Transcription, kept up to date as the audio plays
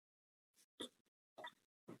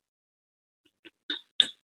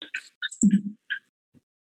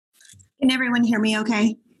Can everyone hear me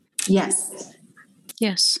okay? Yes.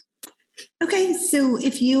 Yes. Okay, so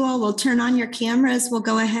if you all will turn on your cameras, we'll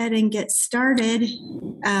go ahead and get started.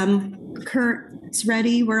 Kurt's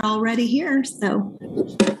ready. We're already here, so.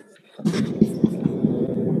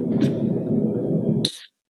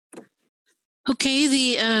 Okay,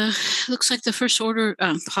 the looks like the first order,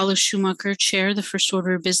 Paula Schumacher, Chair, the first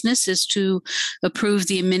order of business is to approve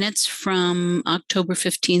the minutes from October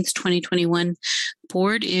 15th, 2021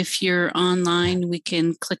 board. If you're online, we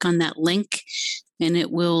can click on that link and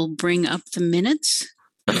it will bring up the minutes.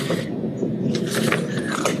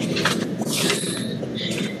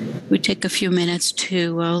 We take a few minutes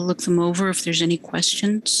to look them over if there's any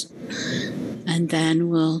questions, and then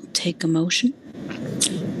we'll take a motion.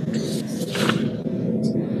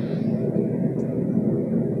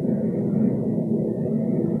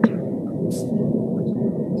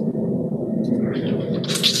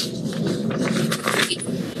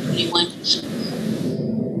 Anyone?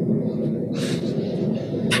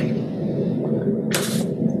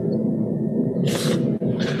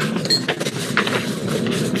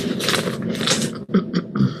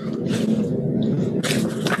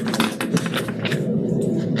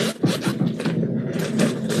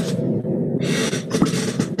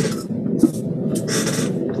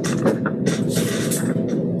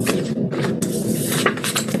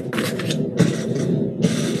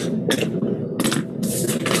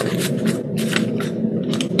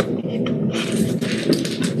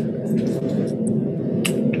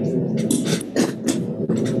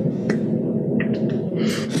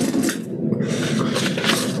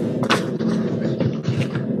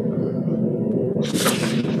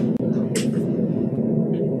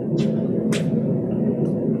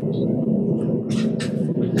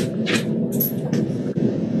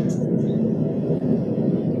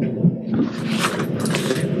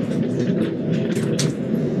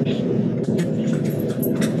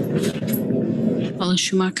 Paula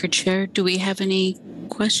Schumacher, Chair. Do we have any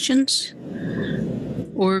questions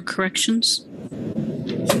or corrections?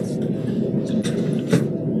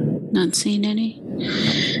 Not seeing any.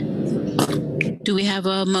 Do we have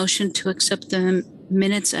a motion to accept the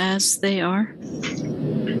minutes as they are?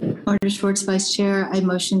 Marta Schwartz, Vice Chair. I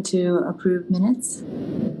motion to approve minutes.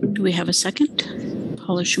 Do we have a second?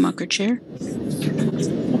 Paula Schumacher, Chair.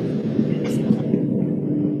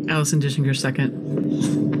 Allison Dischinger, second.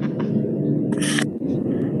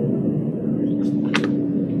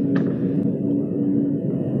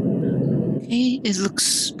 Okay, it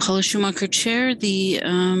looks Paula Schumacher, Chair. The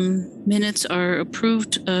minutes are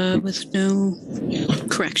approved with no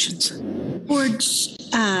corrections. Board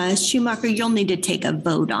Schumacher, you'll need to take a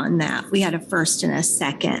vote on that. We had a first and a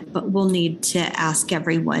second, but we'll need to ask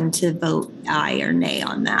everyone to vote aye or nay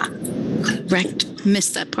on that. Correct.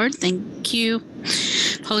 Missed that part. Thank you.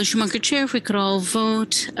 Paula Schumacher, Chair, if we could all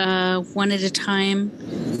vote one at a time.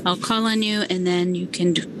 I'll call on you and then you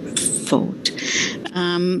can vote.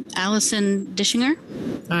 Allison Dischinger?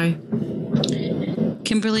 Aye.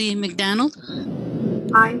 Kimberly McDonald?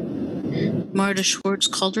 Aye. Marta Schwartz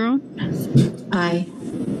Calderon? Aye.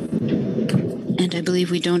 And I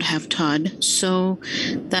believe we don't have Todd. So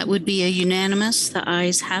that would be a unanimous. The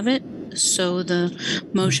ayes have it. So the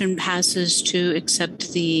motion passes to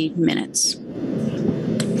accept the minutes.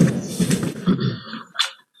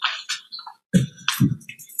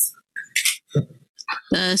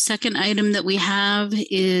 The second item that we have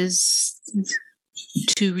is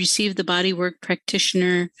to receive the bodywork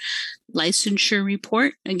practitioner licensure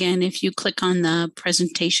report. Again, if you click on the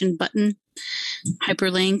presentation button,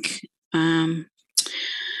 hyperlink,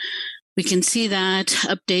 we can see that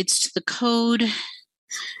updates to the code.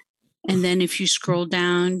 And then if you scroll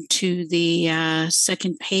down to the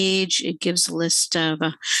second page, it gives a list of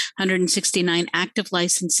 169 active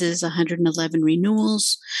licenses, 111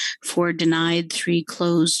 renewals, 4 denied, 3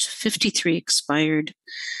 closed, 53 expired,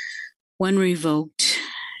 1 revoked,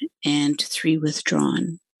 and 3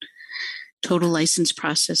 withdrawn. Total license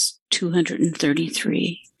process,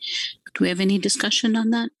 233. Do we have any discussion on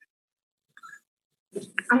that?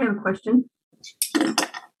 I have a question.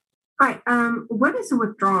 Hi, what is a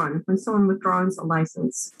withdrawn when someone withdraws a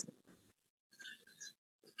license?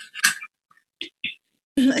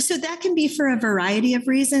 So that can be for a variety of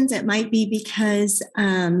reasons. It might be because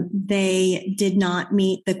they did not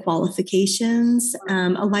meet the qualifications.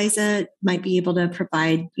 Eliza might be able to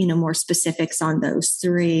provide, more specifics on those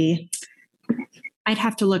 3. I'd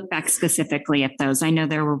have to look back specifically at those. I know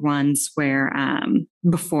there were ones where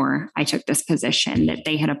before I took this position that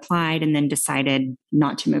they had applied and then decided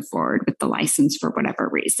not to move forward with the license for whatever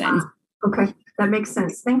reason. Okay, that makes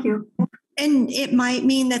sense. Thank you. And it might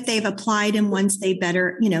mean that they've applied, and once they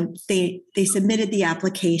better, they submitted the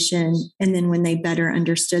application, and then when they better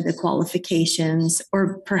understood the qualifications,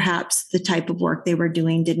 or perhaps the type of work they were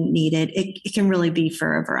doing didn't need it. It can really be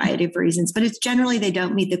for a variety of reasons, but it's generally they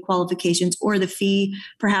don't meet the qualifications or the fee.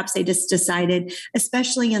 Perhaps they just decided,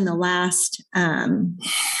 especially in the last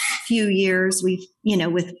few years, we've,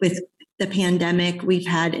 with the pandemic, we've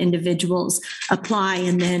had individuals apply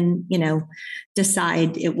and then,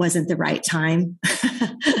 decide it wasn't the right time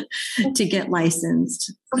to get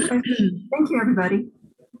licensed. Okay. Thank you, everybody.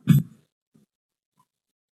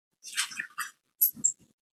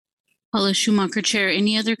 Paula Schumacher, Chair.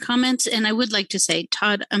 Any other comments? And I would like to say,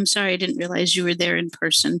 Todd, I'm sorry, I didn't realize you were there in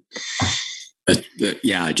person.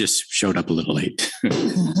 Yeah, I just showed up a little late.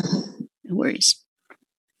 No worries.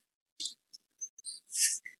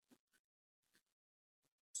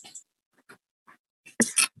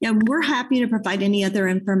 Yeah, we're happy to provide any other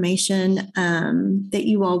information that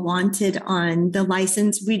you all wanted on the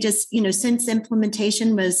license. We just, since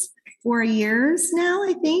implementation was 4 years now,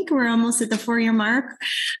 I think we're almost at the 4-year mark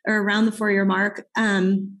or around the 4-year mark.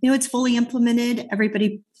 It's fully implemented.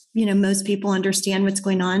 Everybody, most people understand what's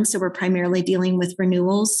going on. So we're primarily dealing with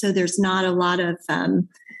renewals. So there's not a lot of,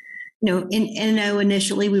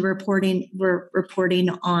 initially we were reporting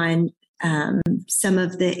on some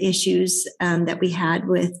of the issues that we had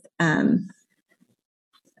with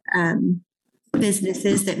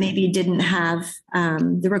businesses that maybe didn't have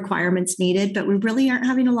the requirements needed, but we really aren't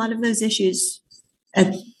having a lot of those issues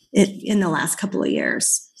in the last couple of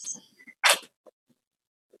years.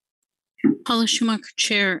 Paula Schumacher,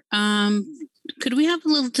 Chair. Could we have a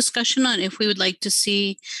little discussion on if we would like to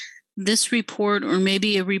see this report or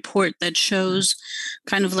maybe a report that shows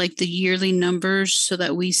kind of like the yearly numbers so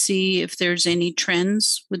that we see if there's any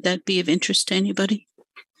trends? Would that be of interest to anybody?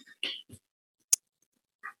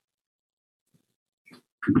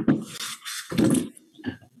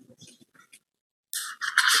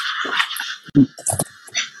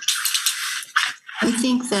 I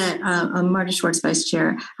think that I'm Marta Schwartz, Vice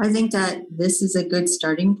Chair. I think that this is a good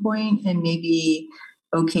starting point, and maybe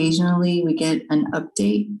occasionally we get an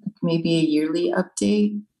update, maybe a yearly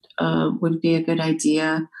update would be a good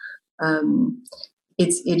idea.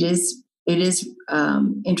 It is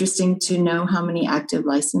interesting to know how many active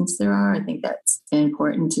licenses there are. I think that's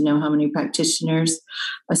important to know how many practitioners,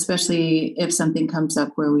 especially if something comes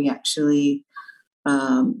up where we actually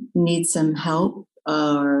need some help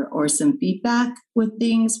or some feedback with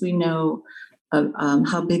things. We know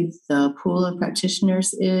how big the pool of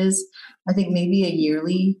practitioners is. I think maybe a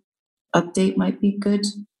yearly update might be good,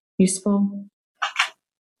 useful.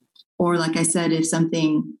 Or like I said, if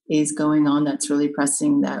something is going on that's really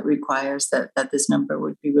pressing that requires that this number,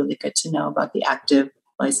 would be really good to know about the active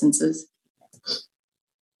licenses.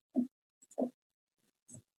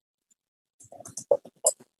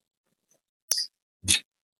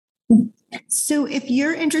 So if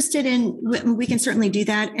you're interested in, we can certainly do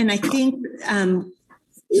that. And I think,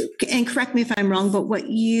 and correct me if I'm wrong, but what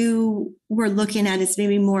you were looking at is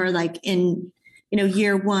maybe more like in,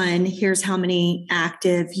 year one, here's how many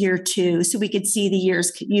active, year two. So we could see the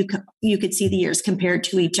years, you could see the years compared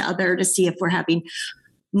to each other to see if we're having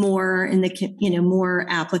more in the, more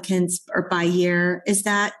applicants or by year. Is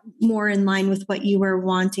that more in line with what you were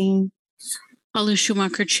wanting? Paula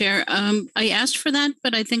Schumacher, Chair. I asked for that,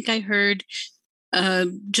 but I think I heard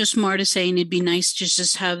just Marta saying it'd be nice to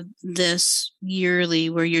just have this yearly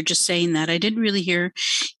where you're just saying that. I didn't really hear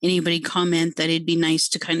anybody comment that it'd be nice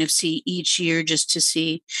to kind of see each year just to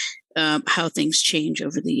see how things change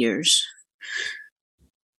over the years.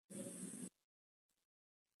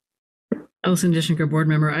 Allison Dishinger, board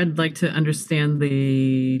member. I'd like to understand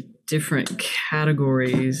the different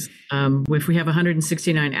categories. If we have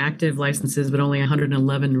 169 active licenses, but only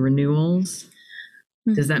 111 renewals,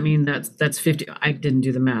 does that mean that's 50? I didn't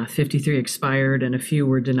do the math. 53 expired and a few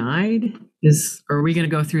were denied. Or are we going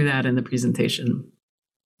to go through that in the presentation?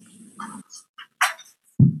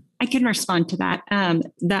 I can respond to that.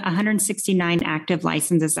 The 169 active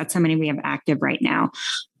licenses, that's how many we have active right now.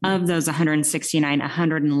 Of those 169,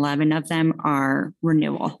 111 of them are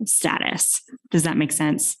renewal status. Does that make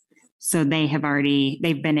sense? So they've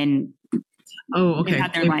been in, okay. They've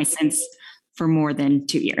had their license for more than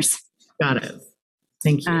 2 years. Got it.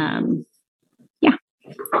 Thank you. Yeah.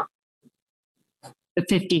 The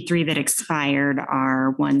 53 that expired are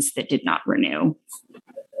ones that did not renew.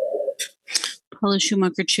 Paula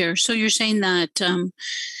Schumacher, Chair. So you're saying that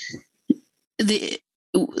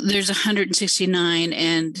there's 169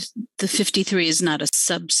 and the 53 is not a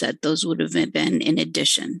subset. Those would have been in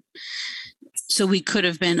addition. So we could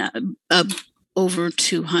have been over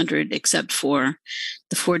 200, except for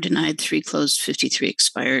the 4 denied, 3 closed, 53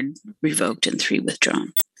 expired, revoked, and 3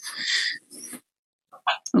 withdrawn.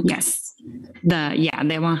 Okay. Yes.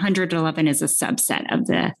 The 111 is a subset of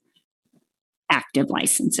the active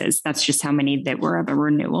licenses. That's just how many that were of a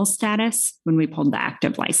renewal status when we pulled the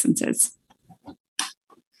active licenses.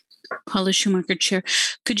 Paula Schumacher, Chair.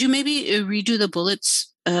 Could you maybe redo the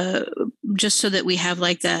bullets just so that we have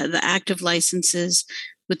like the active licenses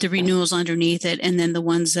with the renewals underneath it, and then the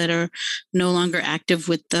ones that are no longer active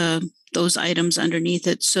with those items underneath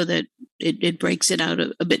it, so that it breaks it out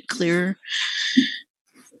a bit clearer?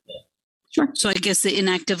 Sure. So I guess the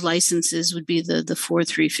inactive licenses would be the 4,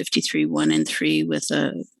 3, 53, 1, and 3 with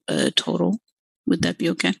a total. Would that be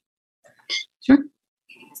okay? Sure.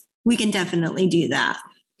 We can definitely do that.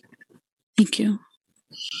 Thank you.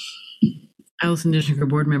 Allison Dishinger,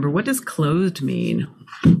 board member, what does closed mean?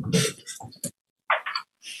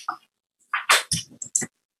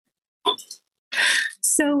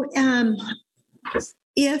 So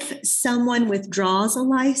if someone withdraws a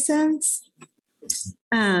license,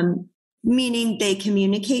 meaning they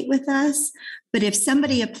communicate with us, but if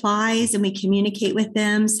somebody applies and we communicate with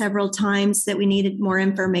them several times that we needed more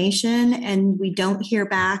information and we don't hear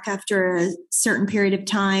back after a certain period of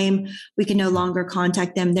time, we can no longer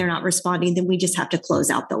contact them, they're not responding, then we just have to close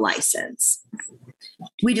out the license.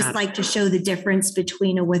 We just like to show the difference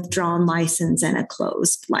between a withdrawn license and a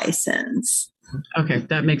closed license. Okay,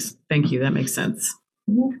 thank you. That makes sense.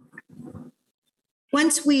 When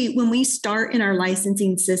we start in our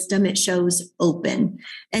licensing system, it shows open.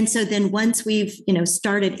 And so then once we've,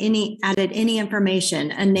 added any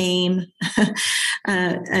information, a name,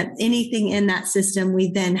 anything in that system, we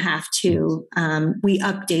then have to, we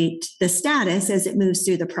update the status as it moves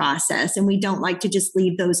through the process. And we don't like to just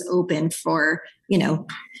leave those open for,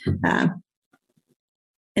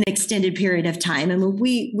 an extended period of time. And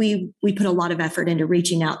we put a lot of effort into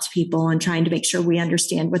reaching out to people and trying to make sure we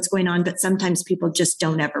understand what's going on, but sometimes people just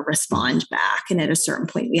don't ever respond back. And at a certain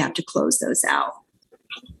point, we have to close those out.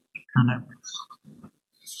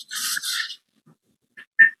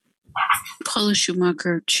 Paula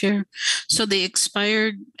Schumacher, Chair. So they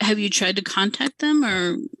expired. Have you tried to contact them,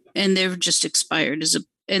 and they've just expired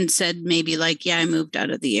and said maybe like, yeah, I moved out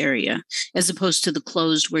of the area, as opposed to the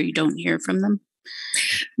closed where you don't hear from them?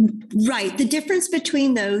 Right. The difference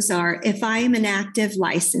between those are if I am an active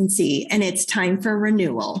licensee and it's time for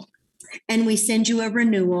renewal, and we send you a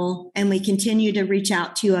renewal and we continue to reach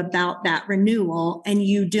out to you about that renewal and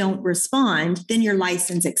you don't respond, then your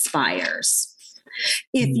license expires.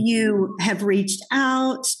 If you have reached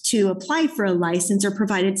out to apply for a license or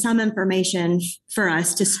provided some information for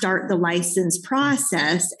us to start the license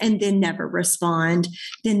process and then never respond,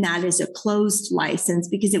 then that is a closed license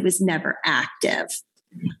because it was never active.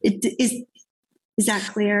 Is that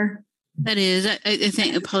clear? That is, I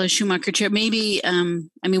think, Paula Schumacher, Chair, maybe,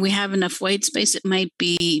 we have enough white space. It might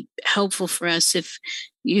be helpful for us if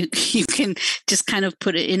you can just kind of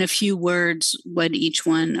put it in a few words what each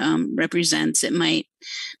one represents. It might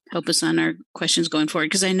help us on our questions going forward,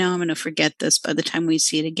 because I know I'm going to forget this by the time we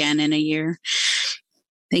see it again in a year.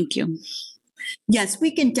 Thank you. Yes,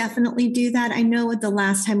 we can definitely do that. I know the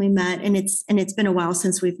last time we met, and it's been a while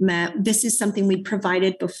since we've met, this is something we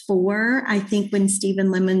provided before, I think when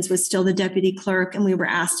Stephen Lemons was still the deputy clerk, and we were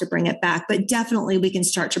asked to bring it back. But definitely we can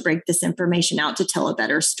start to break this information out to tell a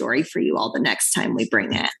better story for you all the next time we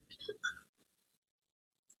bring it.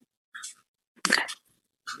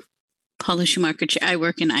 Paula Schumacher, Chair. I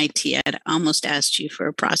work in IT. I'd almost asked you for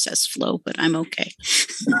a process flow, but I'm okay.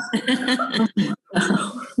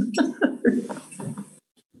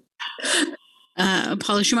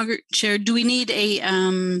 Paula Schumacher, Chair, do we need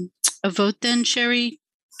a vote then, Sherry,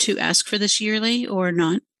 to ask for this yearly or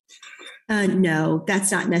not? No,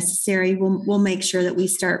 that's not necessary. We'll make sure that we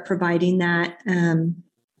start providing that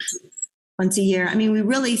once a year. We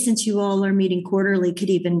really, since you all are meeting quarterly, could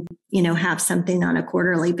even, have something on a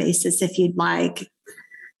quarterly basis if you'd like.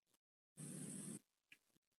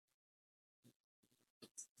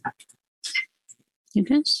 You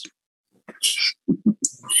guys?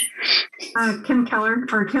 Kim Keller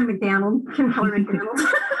or Kim McDonald, Kim Keller McDonald.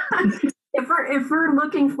 if we're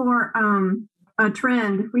looking for a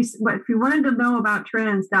trend, if we wanted to know about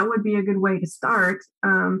trends, that would be a good way to start.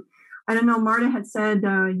 I don't know, Marta had said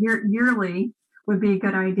yearly would be a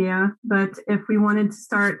good idea, but if we wanted to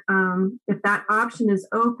start, if that option is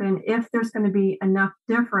open, if there's going to be enough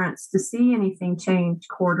difference to see anything change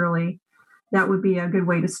quarterly, that would be a good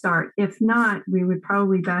way to start. If not, we would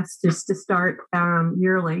probably best just to start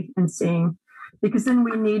yearly and seeing, because then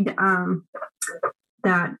we need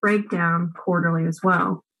that breakdown quarterly as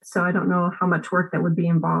well. So I don't know how much work that would be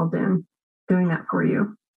involved in doing that for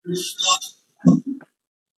you.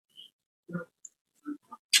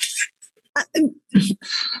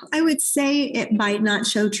 I would say it might not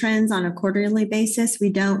show trends on a quarterly basis. We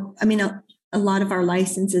don't, I mean, a lot of our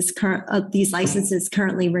licenses, these licenses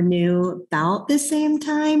currently renew about the same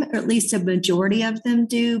time, or at least a majority of them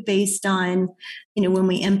do, based on, when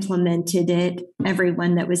we implemented it,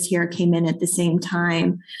 everyone that was here came in at the same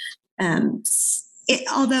time.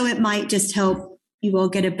 Although it might just help you will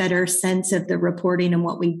get a better sense of the reporting and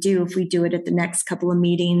what we do if we do it at the next couple of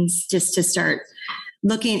meetings, just to start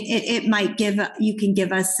looking. It might you can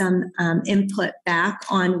give us some input back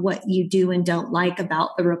on what you do and don't like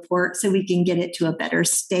about the report, so we can get it to a better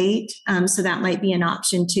state. So that might be an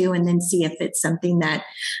option too, and then see if it's something that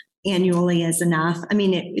annually is enough. I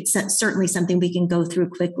mean, it's certainly something we can go through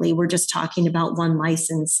quickly. We're just talking about one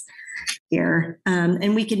license here,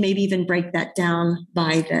 and we could maybe even break that down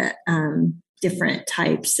by the different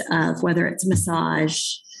types of, whether it's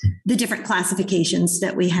massage, the different classifications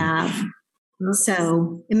that we have.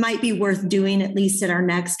 So it might be worth doing at least at our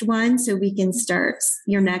next one, so we can start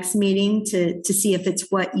your next meeting to see if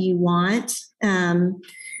it's what you want. Paula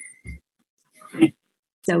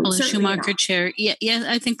Schumacher, Chair. Yeah,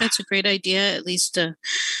 I think that's a great idea, at least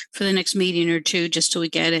for the next meeting or two, just till we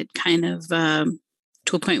get it kind of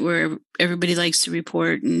to a point where everybody likes the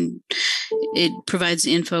report and it provides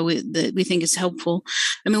the info that we think is helpful.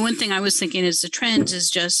 I mean, one thing I was thinking is the trends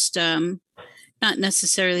is just not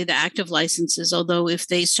necessarily the active licenses, although if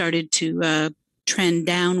they started to trend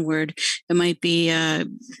downward, it might be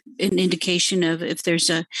an indication of if there's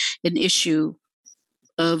an issue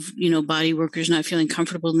of body workers not feeling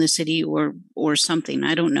comfortable in the city or something,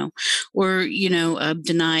 I don't know, or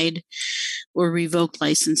denied or revoked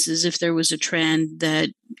licenses. If there was a trend that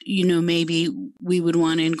maybe we would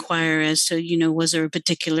want to inquire as to was there a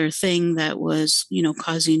particular thing that was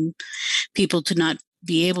causing people to not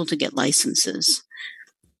be able to get licenses,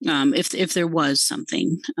 if there was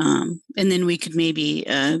something, and then we could maybe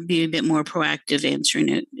be a bit more proactive answering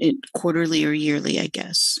it quarterly or yearly, I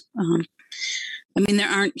guess. I mean, there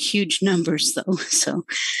aren't huge numbers though, so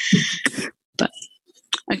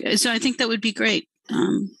I think that would be great.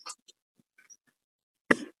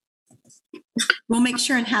 We'll make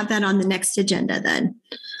sure and have that on the next agenda then.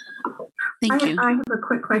 Thank you. I have a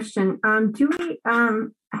quick question. Do we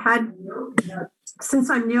since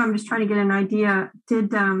I'm new, I'm just trying to get an idea.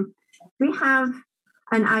 Did we have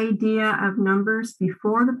an idea of numbers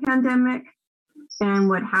before the pandemic and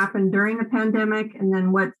what happened during the pandemic, and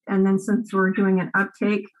then since we're doing an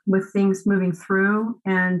uptake with things moving through,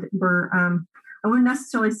 and I wouldn't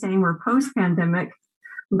necessarily saying we're post-pandemic,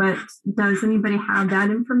 but does anybody have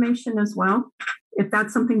that information as well? If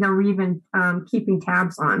that's something that we're even keeping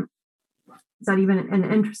tabs on, is that even an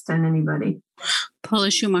interest in anybody?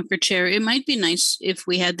 Paula Schumacher, Chair. It might be nice if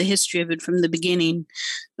we had the history of it from the beginning,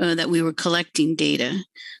 that we were collecting data.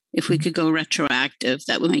 If we could go retroactive,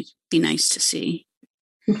 that might be nice to see.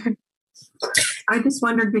 Okay. I just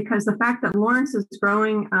wondered because the fact that Lawrence is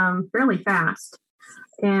growing fairly fast,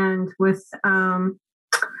 and with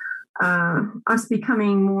us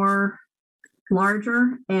becoming more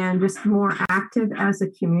larger and just more active as a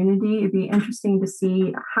community, it'd be interesting to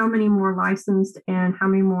see how many more licensed and how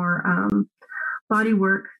many more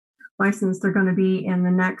bodywork licensed they're going to be in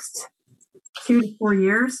the next 2 to 4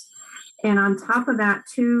 years. And on top of that,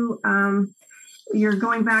 too, you're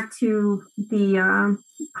going back to the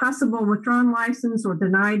possible withdrawn license or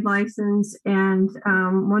denied license, and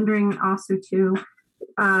wondering also too,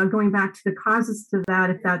 going back to the causes to that,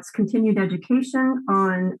 if that's continued education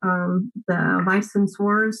on the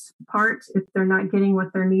licensors' part, if they're not getting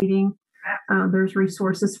what they're needing, there's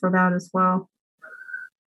resources for that as well.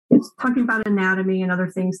 It's talking about anatomy and other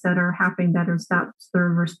things that are happening that is that's their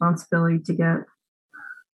responsibility to get.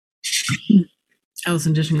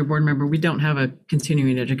 Allison Dischinger, board member, we don't have a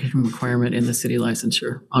continuing education requirement in the city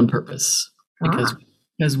licensure on purpose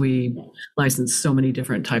because we license so many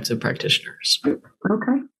different types of practitioners.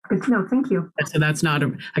 Okay, good to know. Thank you. So that's not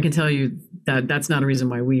I can tell you that that's not a reason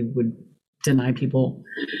why we would deny people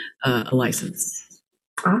a license.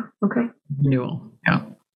 Okay. Renewal. Yeah.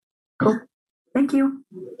 Cool. Thank you.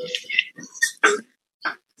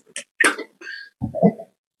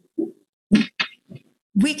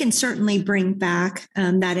 We can certainly bring back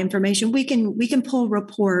that information. We can pull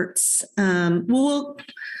reports. We'll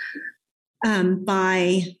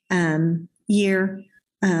by year.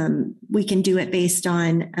 We can do it based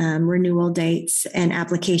on renewal dates and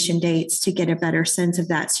application dates to get a better sense of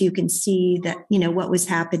that. So you can see that, what was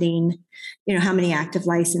happening, how many active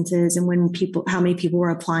licenses and how many people were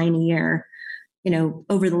applying a year.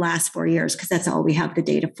 over the last 4 years, because that's all we have the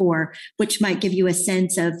data for, which might give you a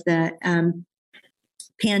sense of the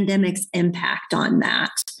pandemic's impact on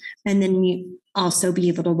that. And then you also be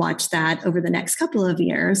able to watch that over the next couple of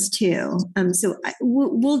years too.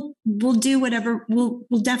 We'll do whatever. We'll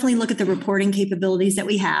definitely look at the reporting capabilities that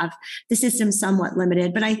we have. The system's somewhat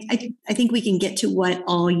limited, but I think we can get to what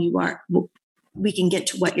all you are. We can get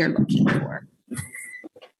to what you're looking for.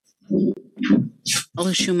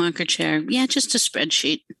 Paula Schumacher, Chair. Yeah, just a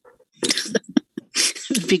spreadsheet.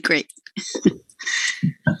 Would be great.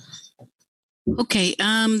 Okay,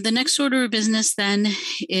 the next order of business then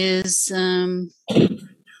is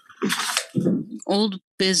old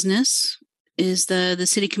business. Is the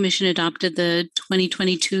City Commission adopted the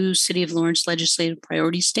 2022 City of Lawrence Legislative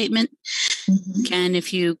Priority Statement. Again,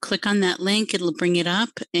 if you click on that link, it'll bring it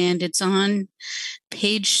up, and it's on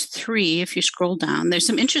page 3. If you scroll down, there's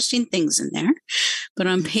some interesting things in there, but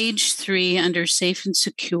on page 3 under Safe and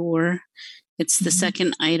Secure, it's the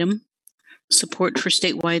second item. Support for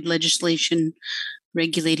statewide legislation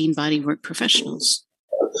regulating bodywork professionals.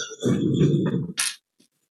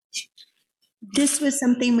 This was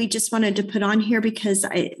something we just wanted to put on here because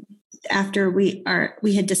after we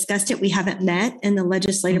had discussed it, we haven't met, and the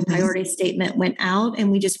legislative priority statement went out,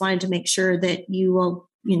 and we just wanted to make sure that you all,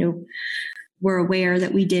 were aware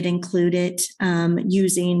that we did include it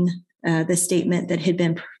using the statement that had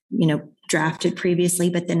been, drafted previously,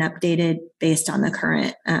 but then updated based on the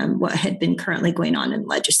current, what had been currently going on in the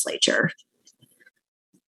legislature.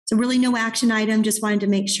 So really no action item, just wanted to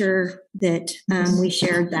make sure that we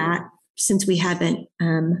shared that since we haven't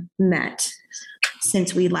met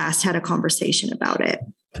since we last had a conversation about it.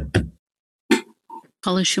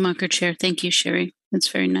 Paula Schumacher, Chair. Thank you, Sherry. That's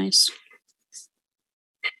very nice.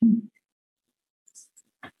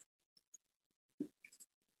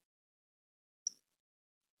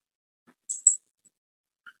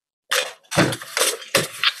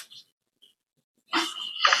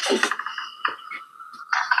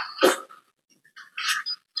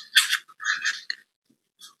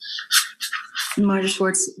 Marta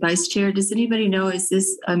Schwartz, Vice Chair. Does anybody know,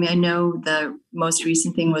 I know the most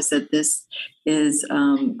recent thing was that this is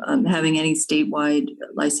having any statewide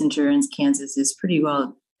licensure in Kansas is pretty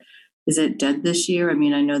well, is it dead this year?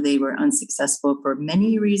 I know they were unsuccessful for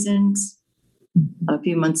many reasons a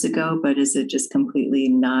few months ago, but is it just completely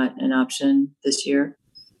not an option this year?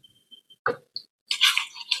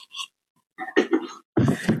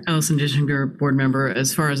 Allison Dischinger, board member.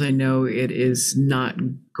 As far as I know, it is not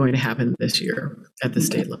going to happen this year at the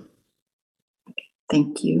state level.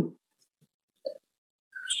 Thank you.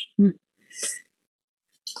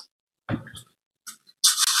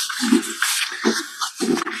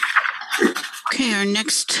 Okay, our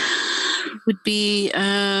next would be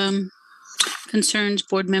concerns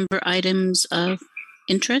board member items of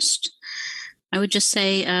interest. I would just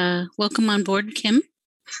say welcome on board, Kim.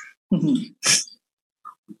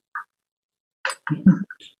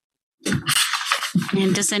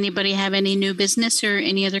 And does anybody have any new business or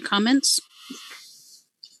any other comments?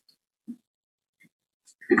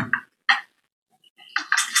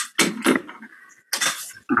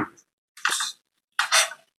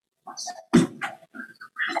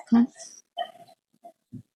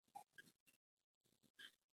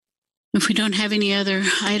 If we don't have any other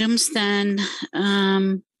items, then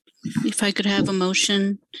if I could have a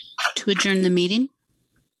motion to adjourn the meeting.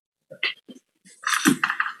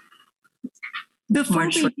 Before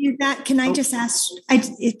we do that, can I just ask,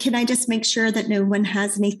 can I just make sure that no one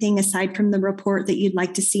has anything aside from the report that you'd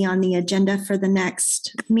like to see on the agenda for the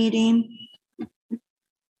next meeting?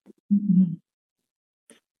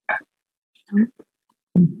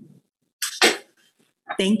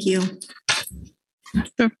 Thank you.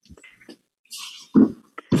 Sure.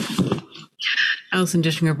 Allison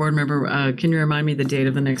Dischinger, board member, can you remind me the date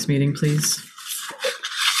of the next meeting, please?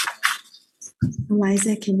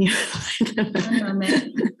 Eliza, can you?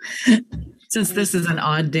 Since this is an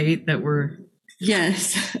odd date that we're...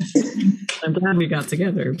 Yes. I'm glad we got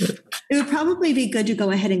together. But it would probably be good to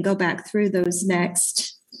go ahead and go back through those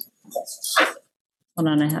next. Hold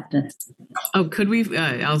on, I have to. Oh, could we,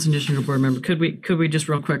 Allison Dischinger, board member, could we just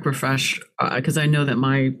real quick refresh? Because I know that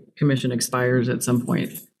my commission expires at some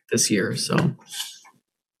point this year, so.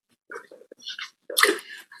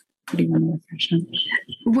 What do you want to refresh on?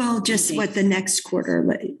 Well, just what the next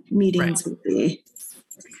quarter meetings would be.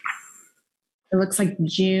 It looks like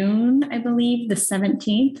June, I believe, the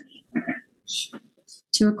 17th,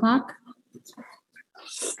 2:00.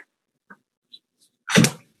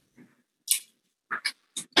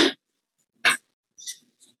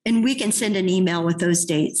 And we can send an email with those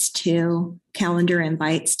dates too, calendar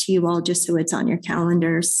invites to you all, just so it's on your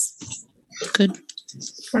calendars. Good.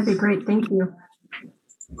 That'd be great. Thank you.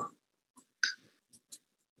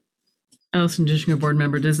 Allison Dishinger, board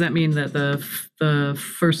member, does that mean that the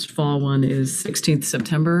first fall one is 16th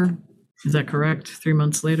September? Is that correct? 3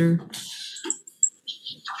 months later?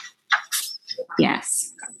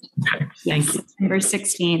 Yes. Okay, Yes. thank you. September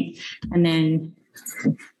 16th. And then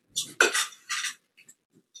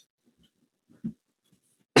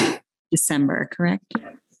December, correct?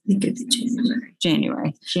 I think it's January.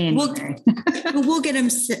 January. But we'll get them.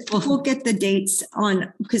 We'll get the dates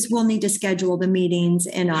on, because we'll need to schedule the meetings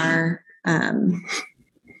in our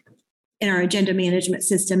agenda management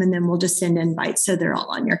system, and then we'll just send invites so they're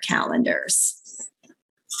all on your calendars.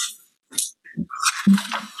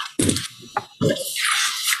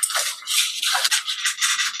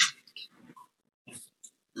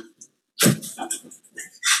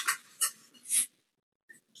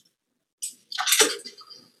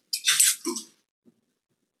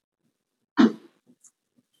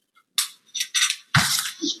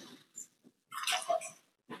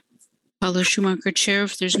 Paula Schumacher, Chair.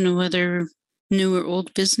 If there's no other new or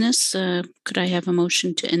old business, could I have a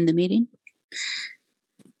motion to end the meeting?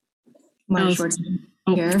 Marty Schwartz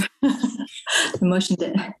here. I motion to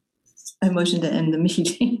end the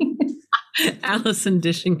meeting. Allison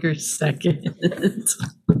Dishinger, second.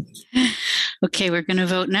 Okay, we're going to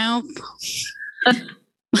vote now.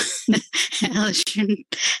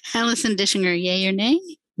 Allison Dishinger, yay or nay?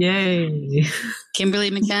 Yay.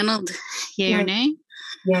 Kimberly McDonald, yay or nay?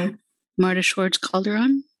 Yay. Marta Schwartz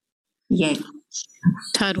Calderon, Yay.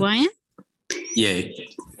 Todd Wyant, Yay.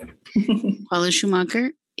 Paula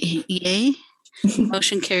Schumacher, yay.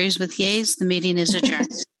 Motion carries with yays. The meeting is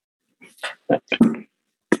adjourned.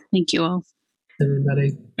 Thank you all.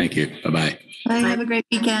 Everybody. Thank you. Bye-bye. Bye. Have a great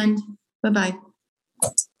weekend. Bye-bye.